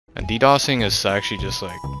DDoSing is actually just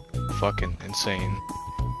like fucking insane.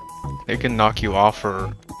 It can knock you off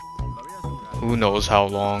for who knows how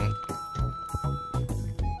long.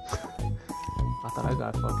 I thought I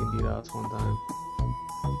got fucking DDoS one time.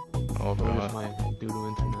 Oh Just god. my doo-doo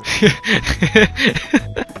internet.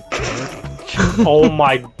 Oh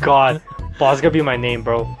my god. Boss gonna be my name,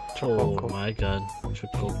 bro. Oh my god.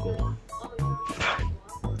 Chococo.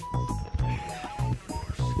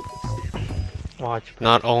 Watch.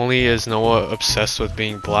 Not only is Noah obsessed with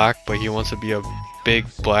being black, but he wants to be a big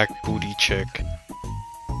black booty chick.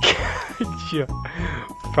 Yeah.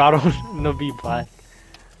 Proud of no be black.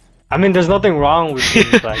 I mean, there's nothing wrong with being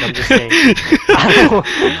black. I'm just saying.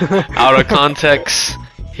 Out of context,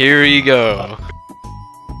 here you go.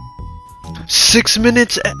 6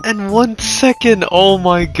 minutes and 1 second. Oh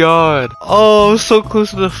my god. Oh, so close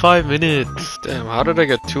to the 5 minutes. Damn, how did I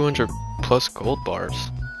get 200 plus gold bars?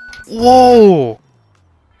 Whoa!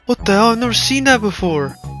 What the hell? I've never seen that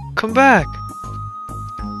before. Come back.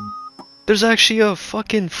 There's actually a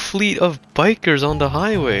fucking fleet of bikers on the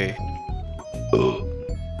highway.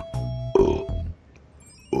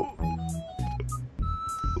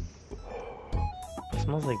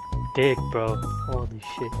 Smells like dick, bro. Holy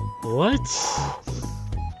shit. What?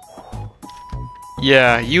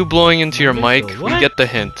 Yeah, you blowing into your mic, we What? get the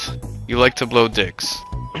hint. You like to blow dicks.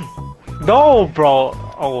 No, bro.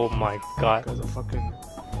 Oh my god. Guy's a fucking...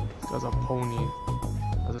 Guy's a pony.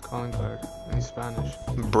 As a calling card. And he's Spanish.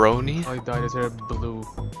 Brony? Oh, he dyed his hair blue.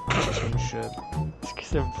 Some shit.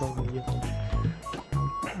 Excuse me, bro. Yeah.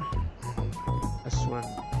 I swear.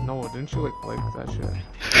 No, didn't you like that shit?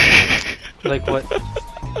 Like what?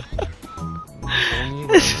 Pony?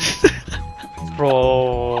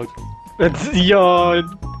 Bro. That's yo.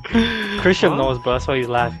 Christian knows, bro. That's why he's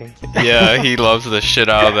laughing. Yeah, he loves the shit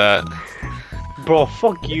out of that. Bro,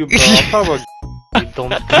 fuck you, bro. I'm talking about you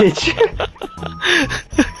dumb bitch.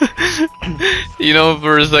 You know,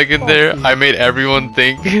 for a second there, I made everyone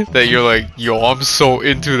think that you're like, yo, I'm so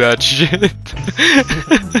into that shit.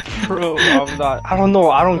 Bro, I'm not. I don't know.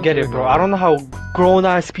 I don't get it, bro. I don't know how grown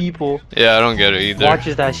ass people Yeah, I don't get it either.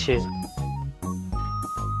 watches that shit.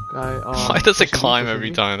 Guy, Why does it push climb me, every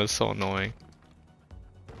push me. time? That's so annoying.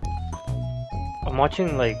 I'm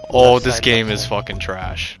watching like. Oh, left this side, game left is side fucking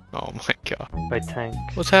trash. Oh my god. by tanks.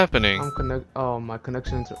 What's happening? I'm connect. Oh, my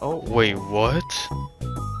connection to. Oh. Wait, what?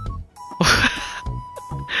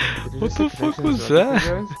 Did you What just the say fuck connection was is up with that?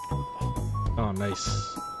 you guys? Oh, nice.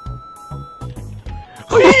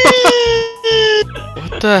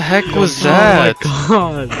 What the heck was Oh that? my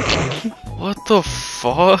god. What the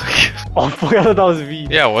fuck? Oh fuck! I thought that was V.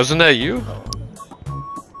 Yeah, wasn't that you?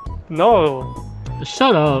 No,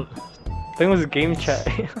 Shut up. I think it was game chat.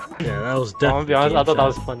 Yeah, that was I'm definitely. gonna be honest. I thought that game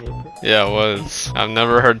was funny. Yeah, it was. I've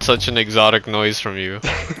never heard such an exotic noise from you.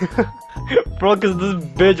 Bro, cause this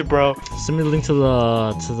bitch, bro. chat. Send me the link to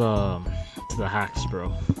the hacks, bro.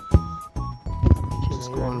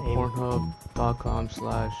 Just go on Pornhub.com/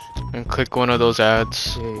 And click one of those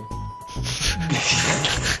ads. gay.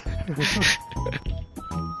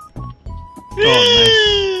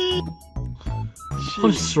 Oh, nice.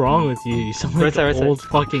 What's wrong with you? You sound like Right side, right an side. old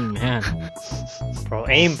fucking man. Bro,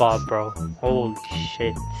 aimbot, bro. Holy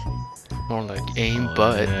shit. More like aim Oh,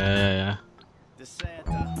 butt. Yeah.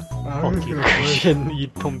 Fuck you, Christian, you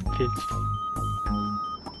dumb bitch.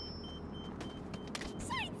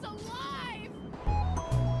 Saints alive!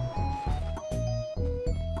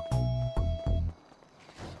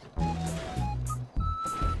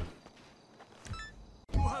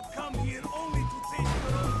 You have come here only to take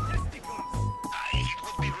your own testicles. It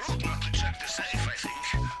would be rude not to check the safe, I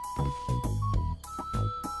think.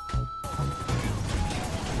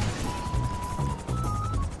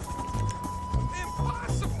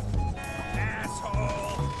 Impossible!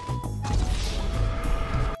 Asshole!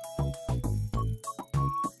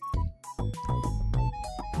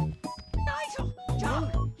 Nigel!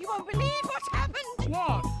 John! You won't believe what's happened!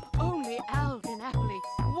 What? Only Alvin Alley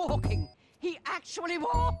walking. He actually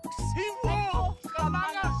walks! He walked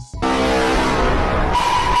among us!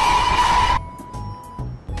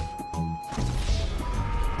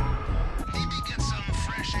 Maybe get some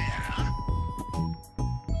fresh air, huh?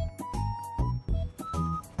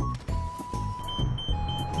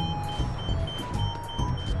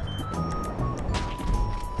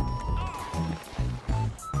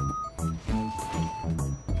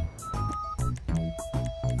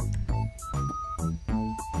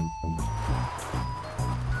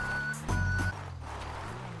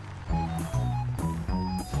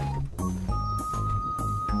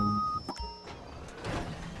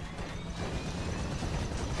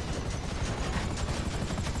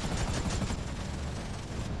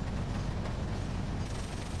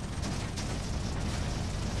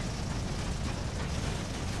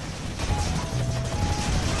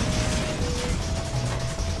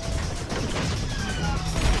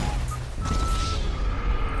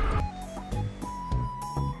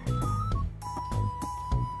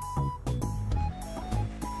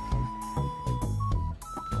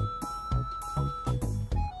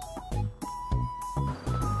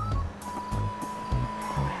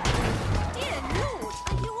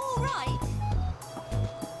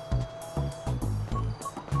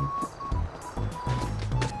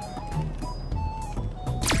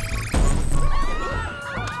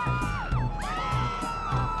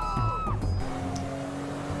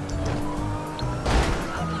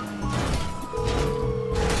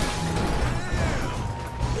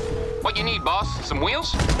 need, boss? Some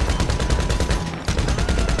wheels?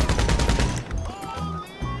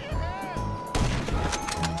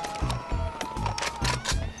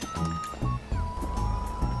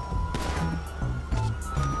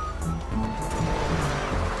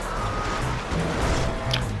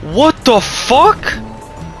 What the fuck?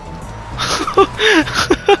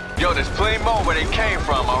 Yo, there's plenty more where they came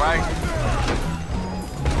from, alright?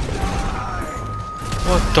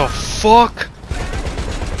 What the fuck?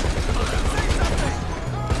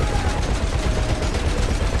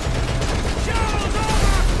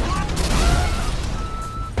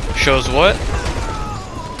 Shows what?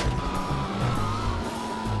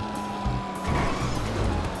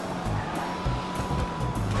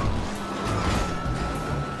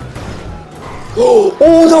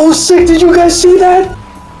 Oh, that was sick! Did you guys see that?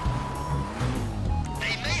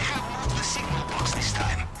 They may have moved the signal box this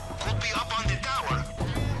time. Could be up on the tower.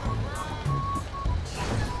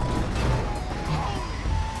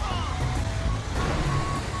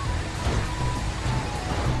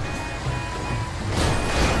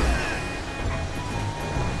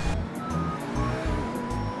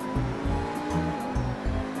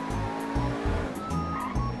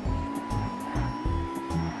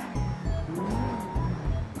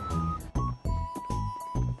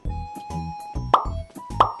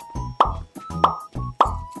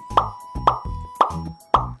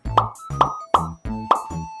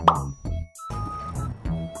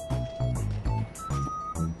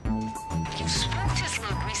 You spooked his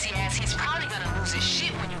little greasy ass. He's probably gonna lose his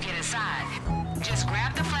shit when you get inside. Just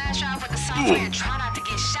grab the flash off with the software and try not to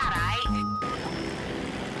get shot, aight?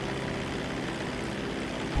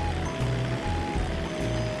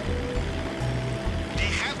 They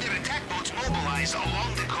have their attack boats mobilized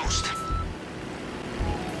along the coast.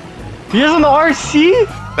 He has an RC?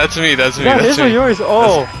 That's me, that's me, Yeah, that's these are me. yours.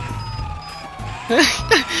 Oh.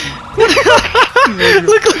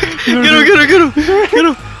 Look, get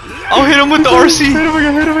him. I'll hit him with the RC. Hit him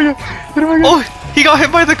again, hit him again, hit him again. Oh, he got hit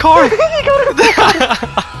by the car.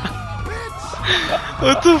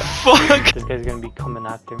 What the fuck? This guy's gonna be coming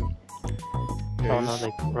after me. I don't know,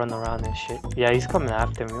 like, run around and shit. Yeah, he's coming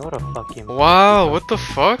after me. What a fucking... Wow, what the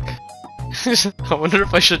fuck? I wonder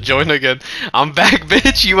if I should join again. I'm back,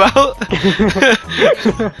 bitch. You out?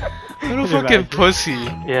 What a fucking pussy.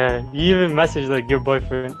 Yeah, you even messaged, like, your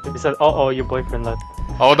boyfriend. He said, oh, your boyfriend left.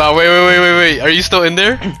 Hold on, wait. Are you still in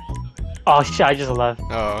there? Oh shit, I just left.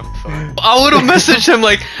 Oh, fuck. I would have messaged him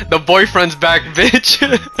like, the boyfriend's back, bitch.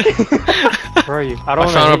 Where are you? I don't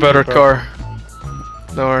I found a better car.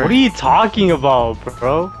 Don't worry. What are you talking about,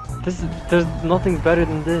 bro? There's nothing better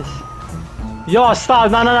than this. Yo,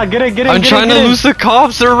 stop! No, get it. I'm trying to lose the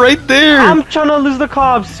cops. They're right there. I'm trying to lose the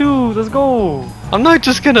cops too. Let's go. I'm not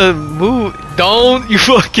just gonna move. Don't you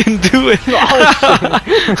fucking do it.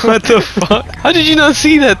 What the fuck? How did you not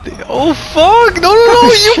see that? Oh fuck! No,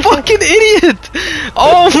 you fucking idiot!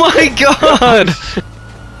 Oh my god!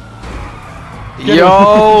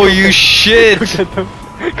 Yo, you shit!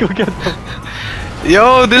 Go get them.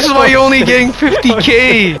 Yo, this is why you're only getting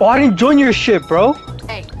 50k. Oh, I didn't join your shit, bro.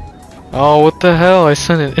 Hey, Oh, what the hell? I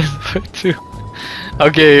sent an invite too.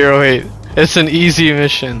 Okay, Hero, wait. It's an easy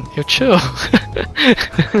mission. Yo, chill.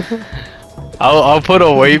 I'll put a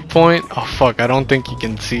waypoint. Oh fuck, I don't think you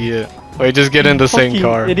can see it. Wait, just get in the same Fucking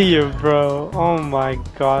car. idiot, bro. Oh my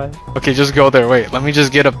god. Okay, just go there. Wait, let me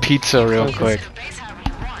just get a pizza real quick.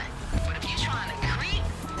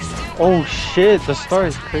 Oh shit, the star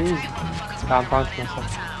is crazy. I'm bouncing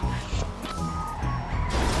myself.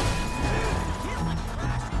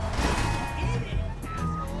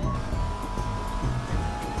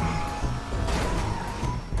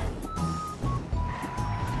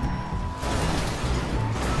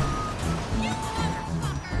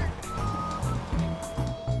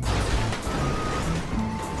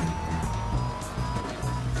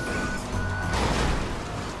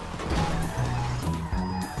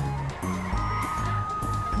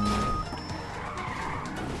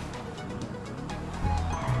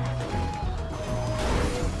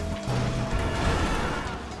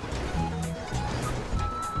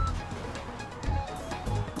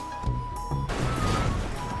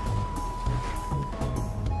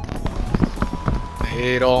 I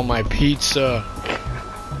ate all my pizza.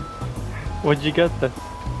 What'd you get then?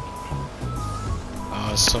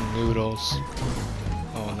 Some noodles.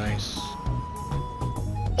 Oh, nice.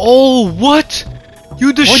 Oh, what?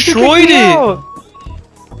 You destroyed it!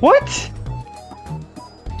 What?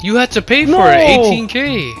 You had to pay for No! it,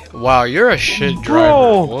 18k. Wow, you're a shit driver.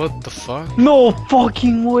 Bro! What the fuck? No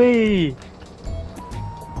fucking way!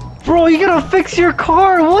 Bro, you gotta fix your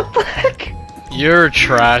car! What the heck? You're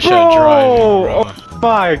trash Bro! at driving, bro. Oh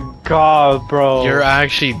my god, bro. You're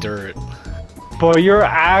actually dirt. Bro, you're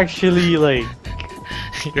actually like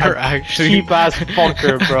You're actually cheap ass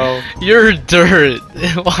fucker, bro. You're dirt.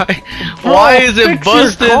 Why? Bro, Why is it fix your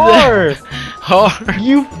busted? car. Hard.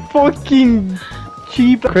 You fucking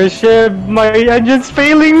cheap Christian. My engine's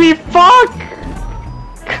failing me. Fuck.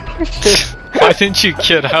 Why didn't you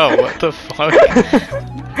get out? What the fuck?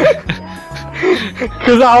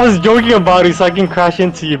 Cause I was joking about it so I can crash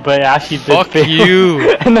into you, but it actually did Fuck fail.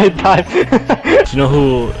 you. And I died. Do you know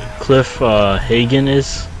who Cliff Hagen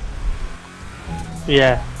is?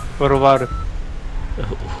 Yeah, what about it?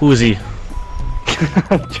 Who is he?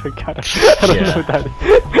 I'm joking. I don't know who that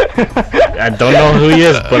is. I don't know who he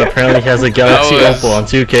is, but apparently he has a Galaxy That was- Opal on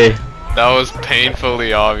 2K. That was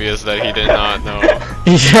painfully obvious that he did not know.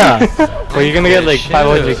 Yeah. Well, you're gonna get like Shit.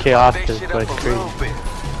 500k off this, but it's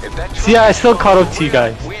crazy. See, I still caught up to you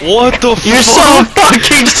guys. What the You're fuck? so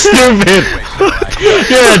fucking stupid!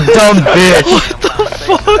 You're a dumb bitch! What the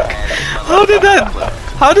fuck?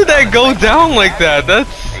 How did that go down like that?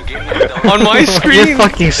 That's on my screen. You're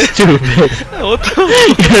fucking stupid. What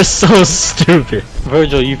the You're so stupid.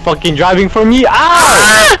 Virgil, you fucking driving for me?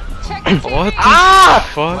 Ah! What the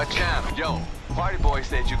fuck? Watch out, yo. Party boy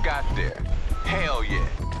said you got there. Hell yeah.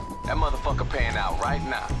 That motherfucker paying out right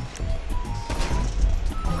now.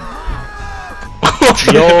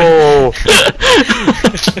 Yo!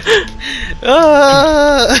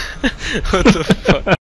 What the fuck?